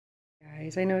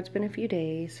guys, I know it's been a few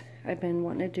days. I've been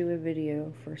wanting to do a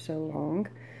video for so long.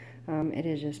 It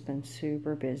has just been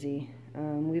super busy.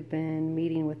 We've been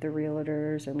meeting with the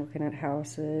realtors and looking at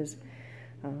houses.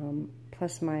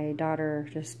 Plus my daughter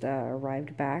just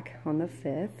arrived back on the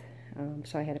 5th,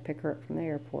 so I had to pick her up from the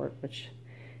airport, which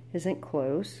isn't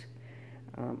close.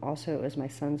 Also, it was my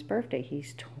son's birthday.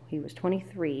 He was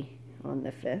 23 on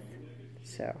the 5th,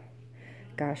 so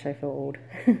gosh, I feel old.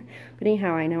 But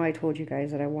anyhow, I know I told you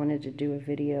guys that I wanted to do a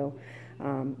video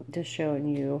just showing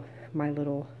you my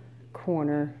little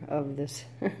corner of this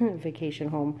vacation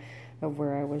home of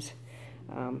where I was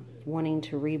wanting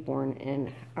to reborn.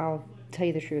 And I'll tell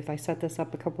you the truth, I set this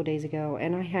up a couple days ago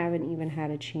and I haven't even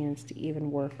had a chance to even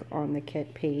work on the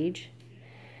kit page.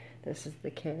 This is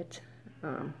the kit.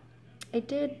 I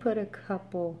did put a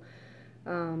couple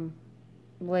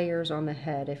layers on the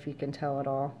head, if you can tell at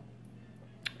all.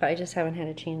 But I just haven't had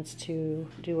a chance to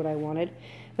do what I wanted.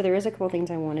 But there is a couple things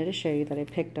I wanted to show you that I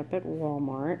picked up at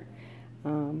Walmart.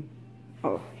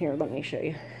 Oh, here, let me show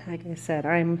you. Like I said,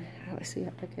 let's see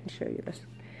if I can show you this.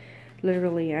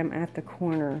 Literally, I'm at the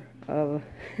corner of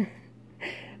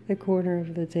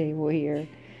the table here.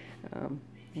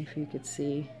 If you could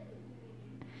see.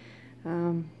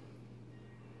 So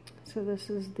this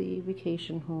is the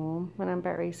vacation home, and I'm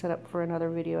about ready to set up for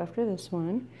another video after this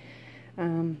one.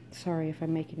 Sorry if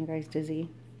I'm making you guys dizzy.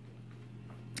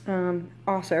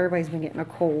 Also, everybody's been getting a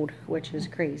cold, which is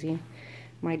crazy.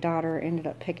 My daughter ended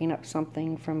up picking up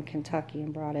something from Kentucky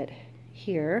and brought it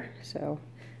here, so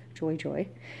joy, joy.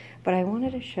 But I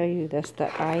wanted to show you this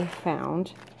that I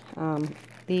found.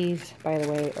 These, by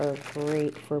the way, are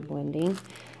great for blending.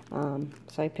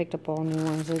 So I picked up all new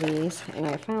ones of these, and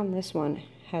I found this one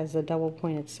has a double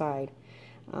pointed side.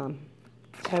 So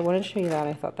I wanted to show you that.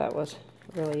 I thought that was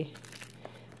really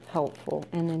helpful.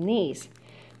 And then these,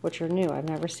 which are new, I've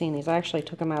never seen these. I actually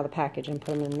took them out of the package and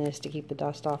put them in this to keep the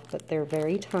dust off, but they're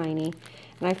very tiny,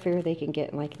 and I figure they can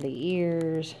get in like the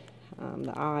ears,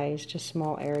 the eyes, just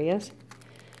small areas.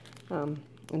 And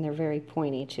they're very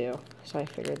pointy too, so I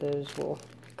figure those will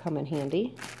come in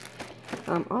handy.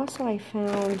 Also, I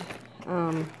found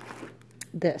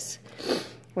this,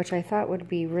 which I thought would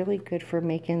be really good for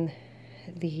making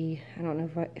the, I don't know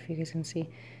if you guys can see,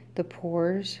 the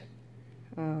pores,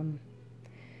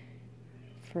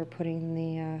 for putting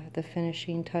the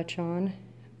finishing touch on.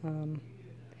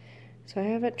 So I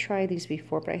haven't tried these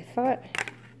before, but I thought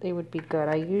they would be good.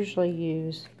 I usually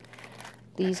use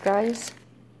these guys,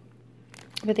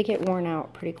 but they get worn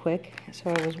out pretty quick. So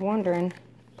I was wondering,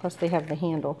 plus they have the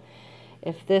handle,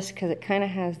 if this, because it kind of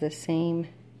has the same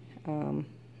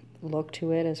look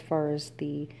to it as far as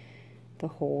the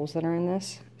holes that are in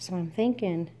this. So I'm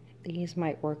thinking these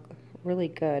might work really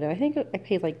good. And I think I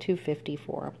paid like $2.50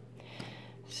 for them.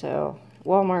 So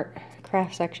Walmart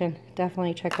craft section,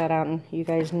 definitely check that out, and you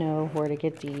guys know where to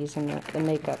get these in the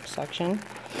makeup section.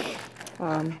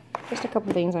 Just a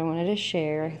couple things I wanted to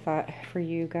share. I thought for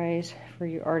you guys, for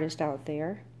you artists out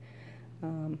there,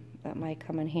 that might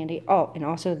come in handy. Oh, and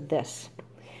also this.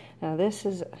 Now this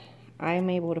is, I'm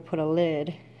able to put a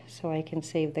lid so I can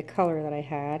save the color that I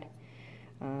had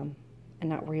and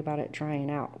not worry about it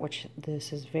drying out, which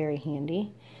this is very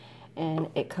handy. And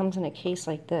it comes in a case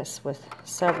like this with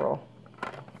several.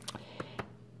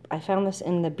 I found this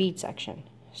in the bead section,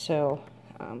 so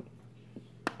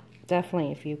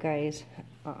definitely if you guys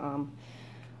are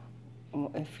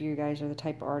the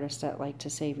type of artist that like to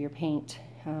save your paint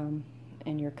and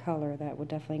your color, that would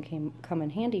definitely come in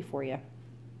handy for you.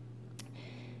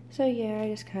 So yeah, I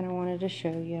just kind of wanted to show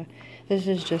you. This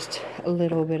is just a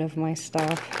little bit of my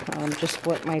stuff, just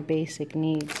what my basic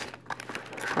needs,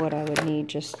 what I would need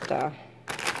just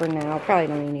for now. Probably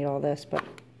don't even need all this, but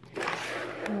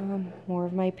more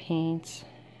of my paints,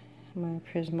 my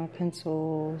Prisma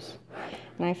pencils.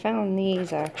 And I found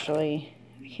these actually,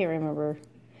 I can't remember,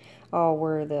 all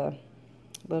were the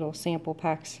little sample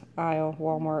packs aisle,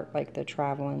 Walmart, like the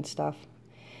traveling stuff.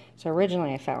 So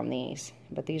originally I found these,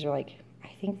 but these are like, I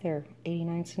think they're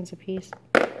 89 cents a piece.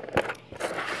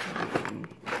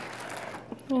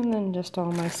 And then just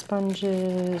all my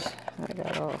sponges. I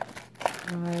got all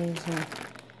eyes and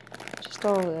just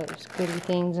all those goody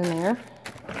things in there.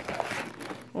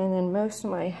 And then most of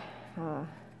my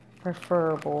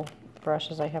preferable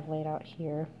brushes I have laid out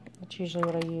here. That's usually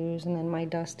what I use. And then my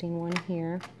dusting one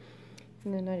here.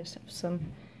 And then I just have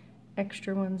some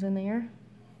extra ones in there.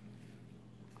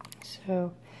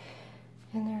 So,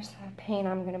 and there's the paint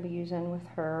I'm going to be using with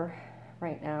her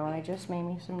right now. And I just made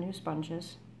me some new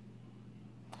sponges.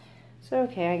 So,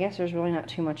 okay, I guess there's really not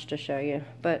too much to show you,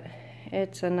 but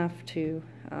it's enough to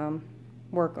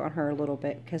work on her a little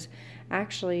bit, because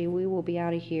actually we will be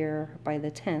out of here by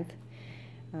the 10th.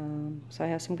 So I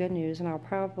have some good news, and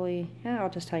I'll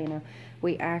just tell you now,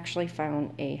 we actually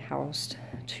found a house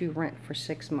to rent for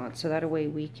 6 months, so that way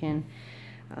we can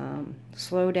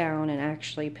slow down and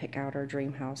actually pick out our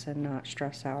dream house and not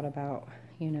stress out about,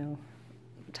 you know,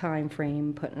 time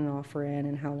frame, putting an offer in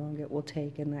and how long it will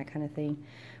take and that kind of thing.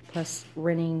 Plus,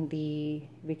 renting the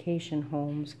vacation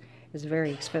homes is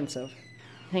very expensive.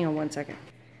 Hang on one second.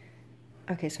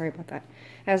 Okay, sorry about that.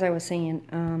 As I was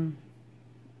saying,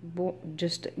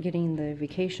 just getting the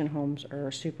vacation homes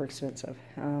are super expensive.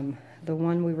 The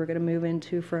one we were going to move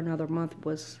into for another month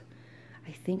was,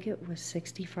 I think it was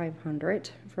 $6,500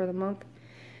 for the month.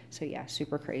 So yeah,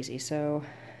 super crazy. So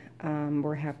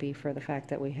we're happy for the fact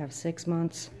that we have 6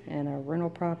 months in a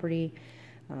rental property.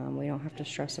 We don't have to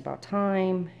stress about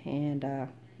time, and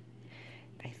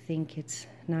I think it's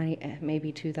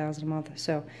maybe $2,000 a month.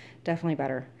 So definitely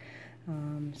better.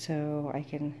 So I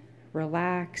can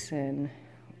relax and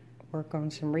work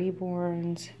on some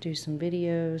reborns, do some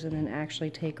videos, and then actually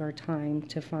take our time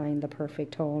to find the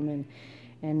perfect home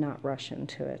and not rush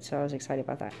into it. So I was excited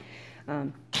about that.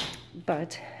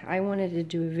 But I wanted to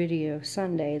do a video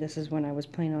Sunday. This is when I was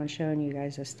planning on showing you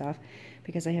guys this stuff,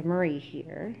 because I have Marie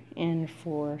here, and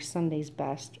for Sunday's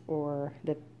best, or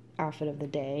the outfit of the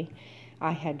day,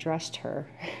 I had dressed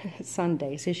her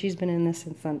Sunday. So she's been in this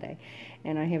since Sunday,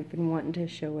 and I have been wanting to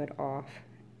show it off.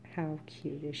 How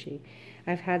cute is she?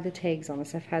 I've had the tags on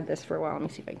this. I've had this for a while. Let me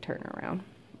see if I can turn her around.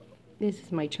 This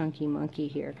is my chunky monkey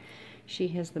here. She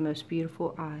has the most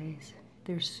beautiful eyes.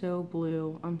 They're so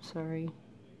blue. I'm sorry.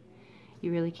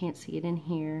 You really can't see it in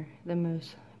here. The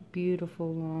most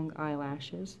beautiful long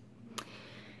eyelashes.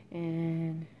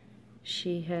 And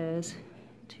she has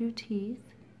 2 teeth.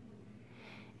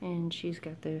 And she's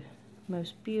got the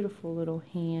most beautiful little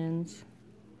hands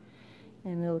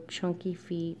and little chunky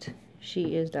feet.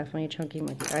 She is definitely a chunky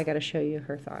monkey. I gotta show you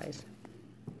her thighs.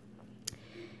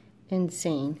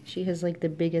 Insane. She has like the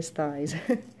biggest thighs.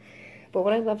 But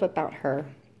what I love about her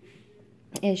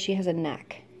is she has a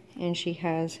neck, and she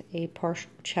has a partial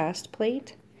chest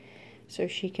plate, so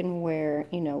she can wear,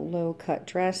 you know, low cut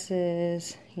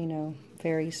dresses, you know,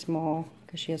 very small,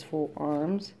 because she has full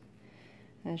arms,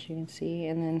 as you can see,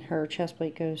 and then her chest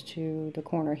plate goes to the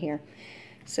corner here.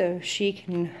 So she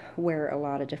can wear a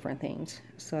lot of different things.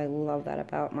 So I love that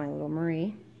about my little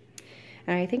Marie.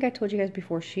 And I think I told you guys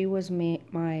before, she was my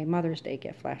Mother's Day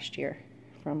gift last year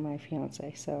from my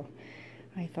fiance. So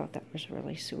I thought that was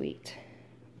really sweet.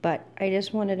 But I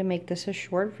just wanted to make this a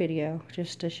short video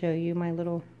just to show you my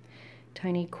little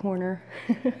tiny corner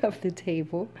of the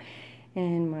table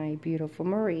and my beautiful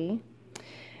Marie.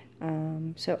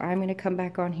 So I'm going to come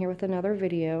back on here with another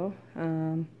video.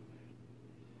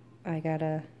 I got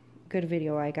a good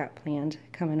video I got planned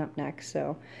coming up next,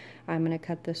 so I'm going to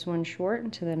cut this one short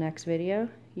into the next video.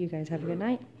 You guys have a good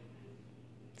night.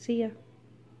 See ya.